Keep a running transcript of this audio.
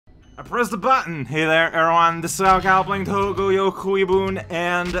I pressed the button! Hey there, everyone, this is東方剛欲異聞,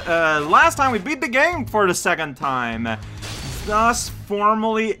 and last time we beat the game for the second time, thus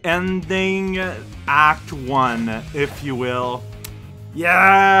formally ending Act 1, if you will.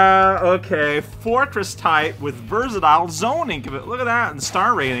 Yeah, okay, Fortress type with versatile zoning. Look at that, the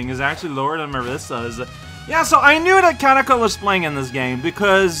star rating is actually lower than Marissa's. Yeah, so I knew that Kaneko was playing in this game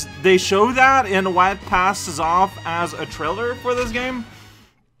because they show that in what passes off as a trailer for this game.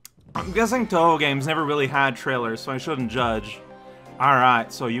 I'm guessing Toho games never really had trailers, so I shouldn't judge.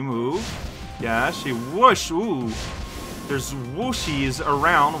 Alright, so you move. Yeah, she whoosh. Ooh. There's whooshies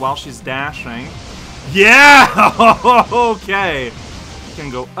around while she's dashing. Yeah! Okay. You can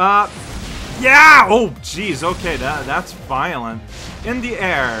go up. Yeah! Oh, jeez. Okay, that's violent. In the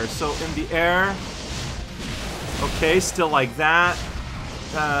air. So, in the air. Okay, still like that.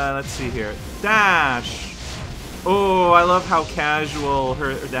 Let's see here. Dash. Oh, I love how casual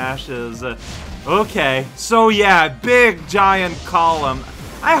her dash is. Okay, so yeah, big giant column.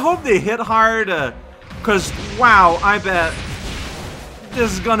 I hope they hit hard, cause wow, I bet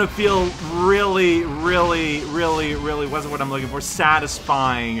this is gonna feel really, what's what I'm looking for,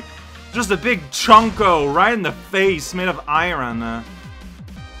 satisfying. Just a big chunko right in the face, made of iron. Can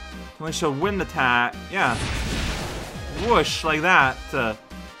we show wind attack? Yeah. Whoosh, like that.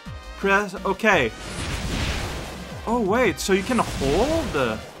 Press, okay. Oh wait, so you can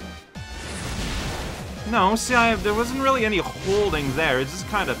hold? No, see, there wasn't really any holding there. It just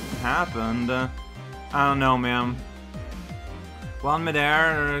kind of happened. I don't know, man. While in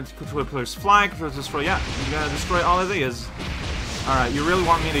midair, control players fly, control destroy. Yeah, you gotta destroy all of these. Alright, you really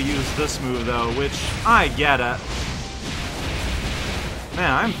want me to use this move though, which I get it.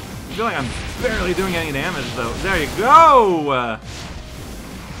 Man, I feel like I'm barely doing any damage though. There you go!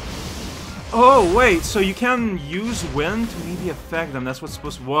 Oh, wait, so you can use wind to maybe affect them. That's what's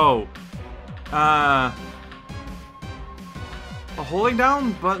supposed to... Whoa. Holding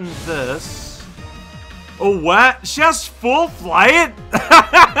down button this... Oh, what? She has full flight?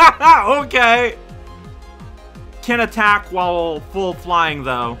 Okay. Can attack while full flying,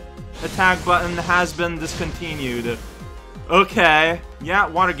 though. Attack button has been discontinued. Okay. Yeah,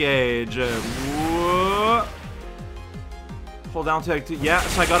 water gauge. Whoa. Hold down to... Yeah,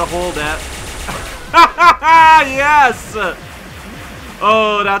 so I gotta hold it. Yes!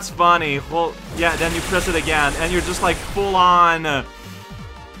 Oh, that's funny. Hold, yeah, then you press it again, and you're just like full on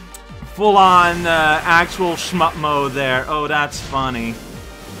actual shmup mode there. Oh, that's funny.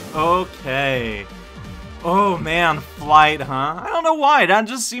 Okay. Oh man, flight, huh? I don't know why. That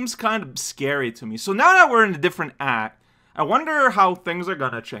just seems kind of scary to me. So now that we're in a different act, I wonder how things are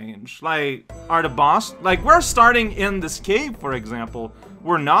gonna change. Like, are the boss... Like, we're starting in this cave, for example.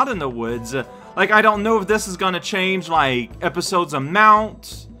 We're not in the woods. Like, I don't know if this is gonna change, like, episodes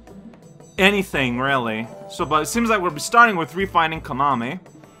amount. Anything, really. So, but it seems like we're starting with refinding Kamame.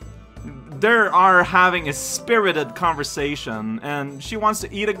 They are having a spirited conversation, and she wants to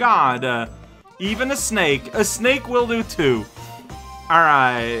eat a god. Even a snake. A snake will do too.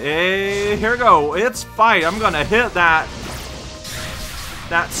 Alright, here we go. It's fight. I'm gonna hit that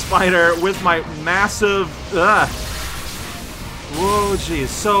spider with my massive... Whoa, jeez.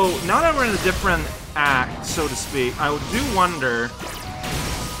 So, now that we're in a different act, so to speak, I do wonder...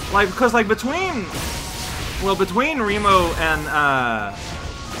 Like, because, like, between Remo and,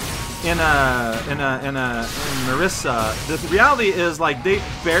 in Marissa, the reality is, like, they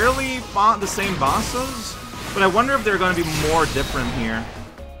barely fought the same bosses, but I wonder if they're going to be more different here.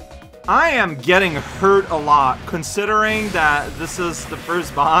 I am getting hurt a lot, considering that this is the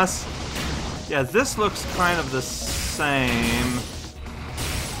first boss. Yeah, this looks kind of the same.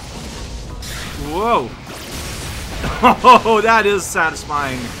 Whoa. Oh, that is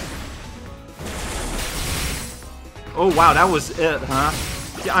satisfying. Oh, wow, that was it, huh?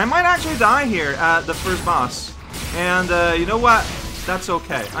 Yeah, I might actually die here at the first boss. And, you know what? That's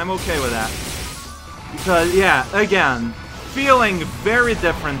okay. I'm okay with that. Because, yeah, again, feeling very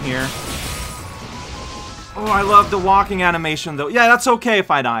different here. Oh, I love the walking animation, though. Yeah, that's okay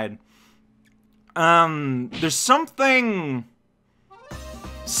if I died. There's something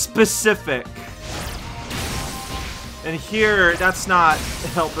specific. And here, that's not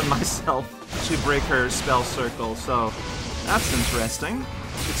helping myself to break her spell circle, so that's interesting.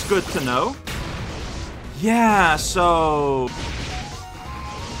 It's good to know. Yeah, so...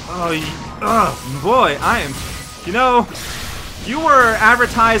 Oh, boy, I am... You know, you were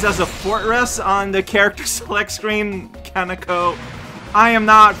advertised as a fortress on the character select screen, Kaneko. I am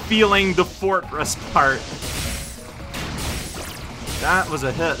not feeling the fortress part. That was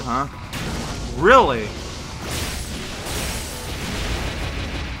a hit, huh? Really?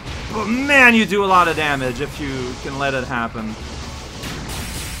 But man, you do a lot of damage if you can let it happen.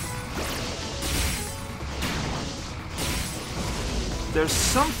 There's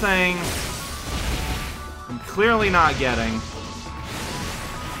something I'm clearly not getting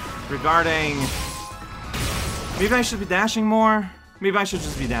regarding... Maybe I should be dashing more? Maybe I should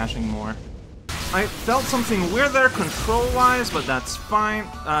just be dashing more. I felt something weird there control-wise, but that's fine.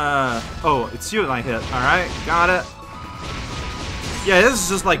 Oh, it's you that I hit. Alright, got it. Yeah, this is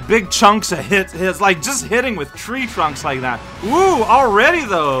just like big chunks of hits. It's like just hitting with tree trunks like that. Woo, already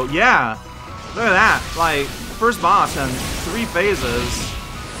though, yeah. Look at that, like, first boss in 3 phases.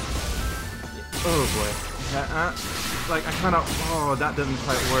 Oh boy. Like, I kind of, oh, that didn't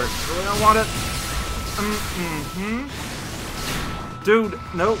quite work. Really, I want it. Dude,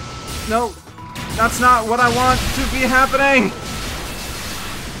 nope, nope. That's not what I want to be happening!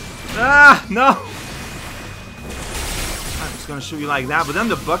 Ah, no! I'm just gonna shoot you like that, but then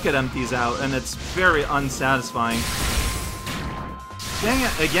the bucket empties out, and it's very unsatisfying. Dang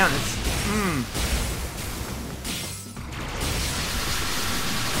it, again, it's...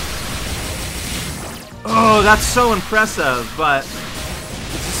 Oh, that's so impressive, but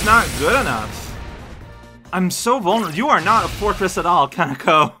it's just not good enough. I'm so vulnerable. You are not a fortress at all,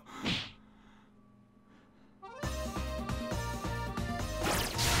 Kaneko.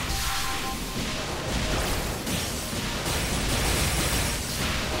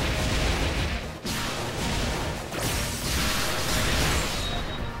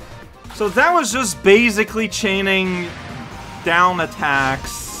 So that was just basically chaining down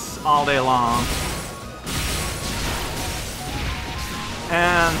attacks all day long.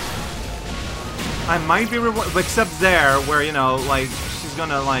 And I might be rewarded, except there, where, you know, like, she's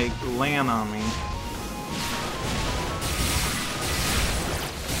gonna, like, land on me.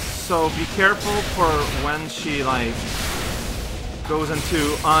 So be careful for when she, like, goes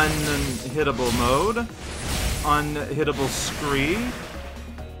into unhittable mode. Unhittable scree.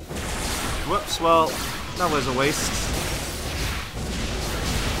 Whoops, well, that was a waste.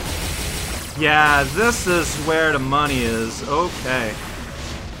 Yeah, this is where the money is. Okay.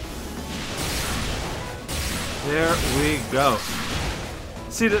 There we go.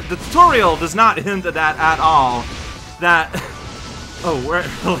 See, the tutorial does not hint at that at all. That... Oh, where...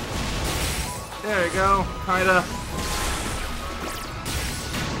 There you go, kinda.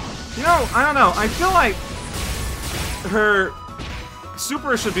 You know, I don't know. I feel like her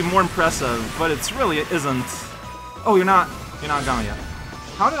super should be more impressive, but it isn't. Oh, you're not gone yet.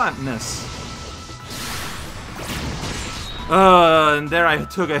 How did I miss? And there I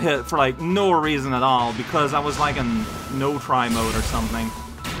took a hit for like no reason at all, because I was like in no-try mode or something.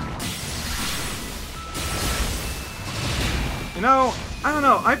 You know, I don't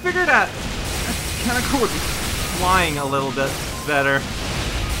know, I figured that Kaneko would be flying a little bit better.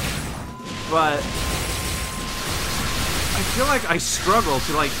 But I feel like I struggle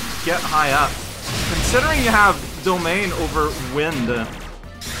to like get high up. Considering you have domain over wind,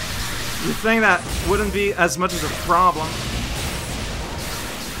 you think that wouldn't be as much as a problem.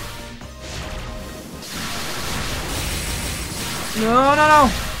 No, no, no!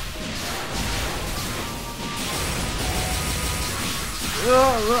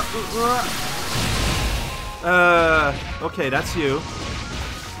 Okay, that's you.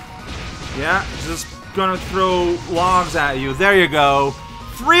 Yeah, just gonna throw logs at you. There you go.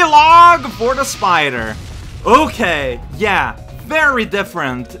 3 log for the spider. Okay, yeah, very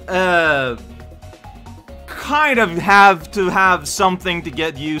different. Kind of have to have something to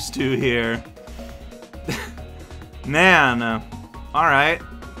get used to here. Man, alright.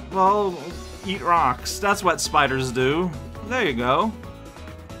 Well, eat rocks. That's what spiders do. There you go.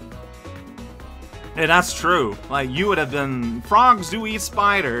 Hey, that's true. Like, you would have been... Frogs do eat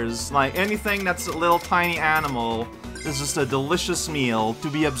spiders. Like, anything that's a little tiny animal is just a delicious meal to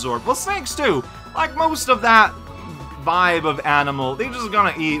be absorbed. Well, snakes too. Like, most of that vibe of animal, they're just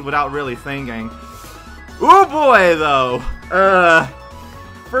gonna eat without really thinking. Oh boy, though.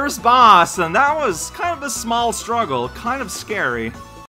 First boss, and that was kind of a small struggle. Kind of scary.